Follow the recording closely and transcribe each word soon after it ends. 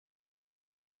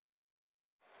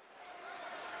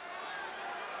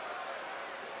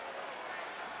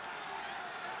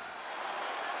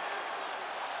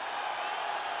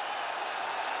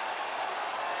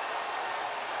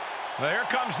Well, here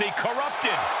comes the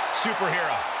corrupted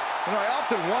superhero. You know, I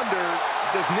often wonder,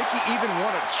 does Nikki even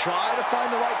want to try to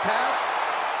find the right path?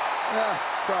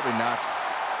 Probably not.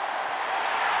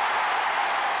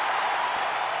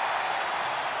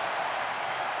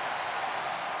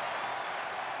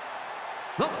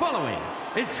 The following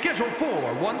is scheduled for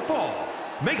one fall,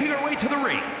 making her way to the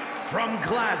ring from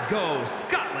Glasgow,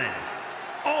 Scotland,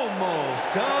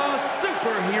 almost a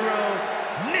superhero,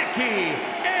 Nikki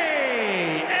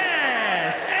A.S.H.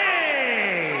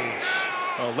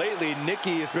 Well, lately,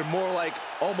 Nikki has been more like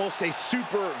almost a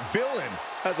super villain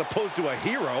as opposed to a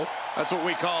hero. That's what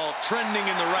we call trending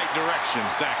in the right direction,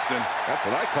 Saxton. That's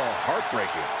what I call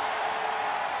heartbreaking.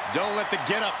 Don't let the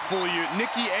get-up fool you.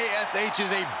 Nikki A.S.H.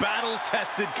 is a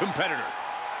battle-tested competitor.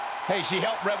 Hey, she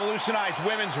helped revolutionize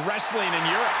women's wrestling in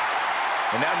Europe.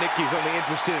 And now Nikki's only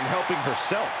interested in helping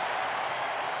herself.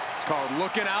 It's called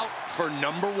looking out for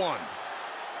number one.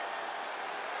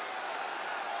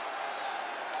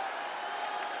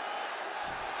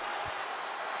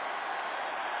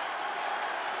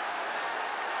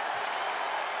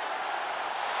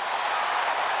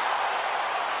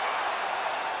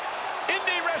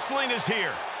 Indi Wrestling is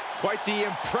here. Quite the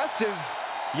impressive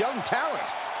young talent.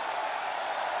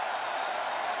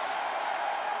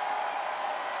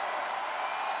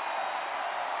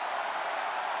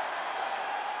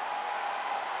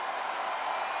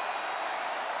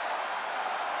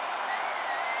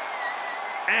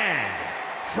 And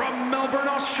from Melbourne,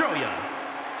 Australia,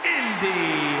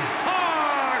 Indi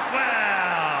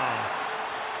Hartwell.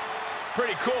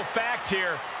 Pretty cool fact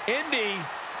here. Indi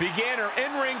began her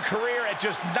in-ring career at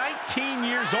just 19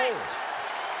 years old.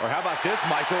 Or how about this,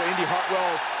 Michael? Indi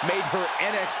Hartwell made her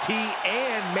NXT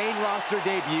and main roster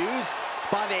debuts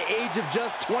by the age of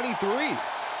just 23.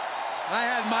 I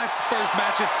had my first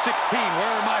match at 16.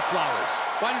 Where are my flowers?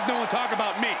 Why does no one talk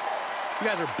about me? You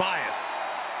guys are biased.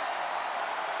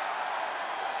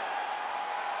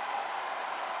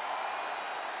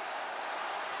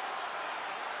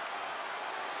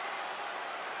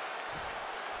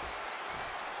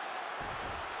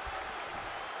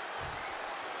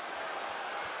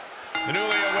 The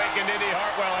newly awakened Indi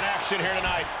Hartwell in action here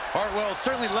tonight. Hartwell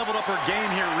certainly leveled up her game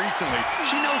here recently.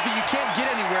 She knows that you can't get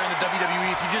anywhere in the WWE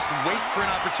if you just wait for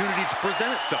an opportunity to present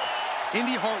itself.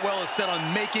 Indi Hartwell is set on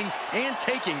making and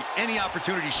taking any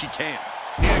opportunity she can.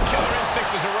 Yeah, killer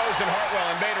instinct has arose in Hartwell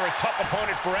and made her a tough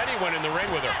opponent for anyone in the ring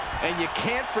with her. And you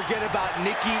can't forget about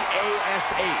Nikki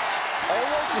A.S.H.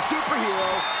 Almost a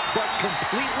superhero, but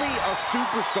completely a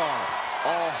superstar.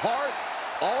 All heart,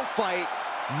 all fight,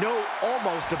 no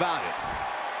almost about it.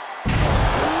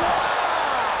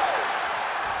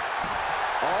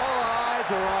 All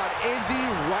eyes are on Indi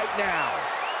right now.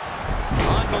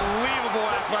 Unbelievable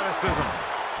athleticism.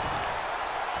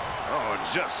 Oh,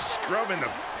 just scrubbing the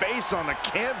face on the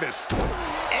canvas.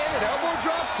 And an elbow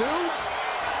drop, too.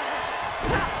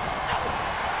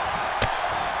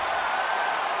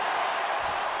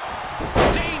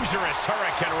 Dangerous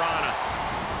Hurricane Rana.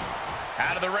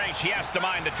 Out of the ring, she has to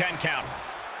mind the 10 count.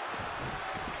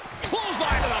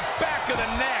 Clothesline to the back of the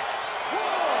neck.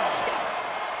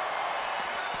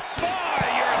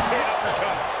 European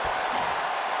uppercut.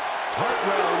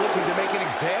 Hartwell looking to make an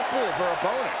example of her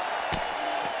opponent.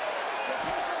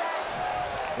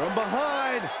 From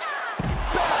behind,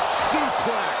 back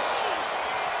suplex.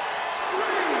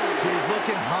 She's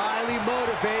looking highly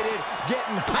motivated,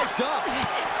 getting hyped up.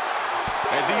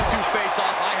 As these two face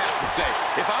off, I have to say,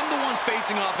 if I'm the one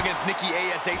facing off against Nikki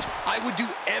A.S.H., I would do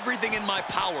everything in my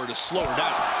power to slow her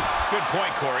down. Good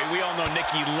point, Corey. We all know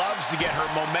Nikki loves to get her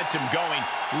momentum going,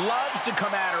 loves to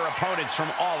come at her opponents from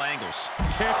all angles.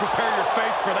 Can't prepare your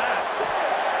face for that.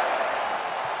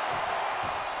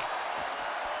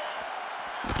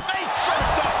 Face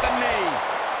first off the knee.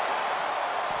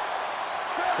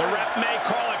 The ref may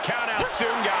call a count out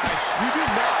soon, guys. You do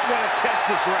not want to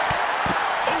test this ref.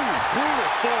 Ooh, brutal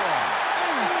forearm.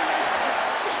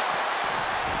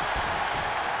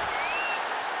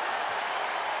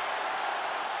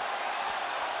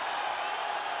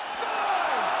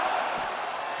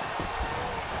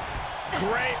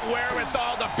 Great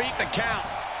wherewithal to beat the count.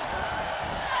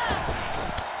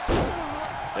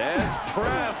 There's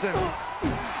press and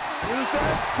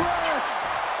defense press.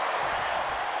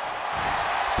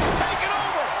 Take it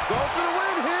over. Go for the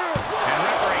win here. And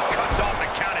referee cuts off the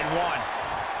count in 1.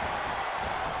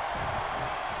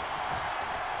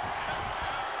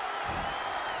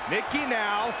 Nikki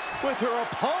now with her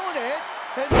opponent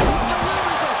and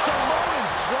delivers a Samoan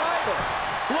driver.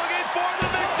 Looking for the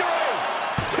victory.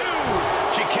 2.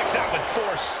 She kicks out with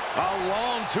force. A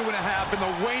long 2.5 in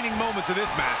the waning moments of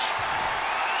this match.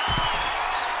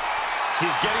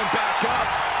 She's getting back up,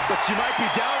 but she might be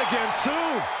down again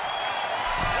soon.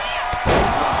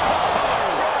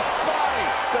 Crossbody.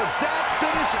 Does that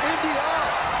finish Indi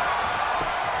off?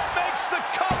 Makes the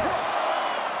cover.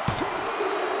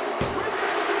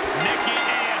 Nikki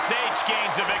ASH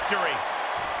gains a victory.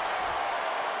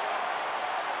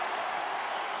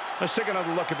 Let's take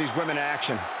another look at these women in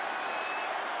action.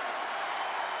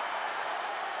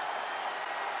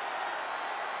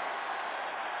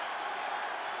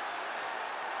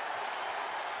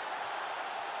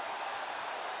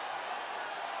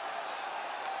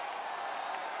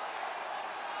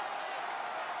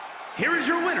 Here is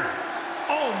your winner,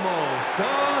 almost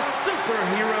a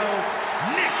superhero,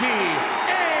 Nikki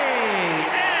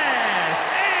ASH.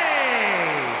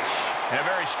 And a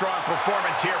very strong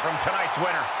performance here from tonight's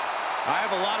winner. I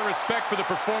have a lot of respect for the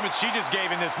performance she just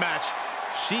gave in this match.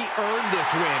 She earned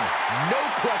this win, no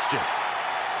question.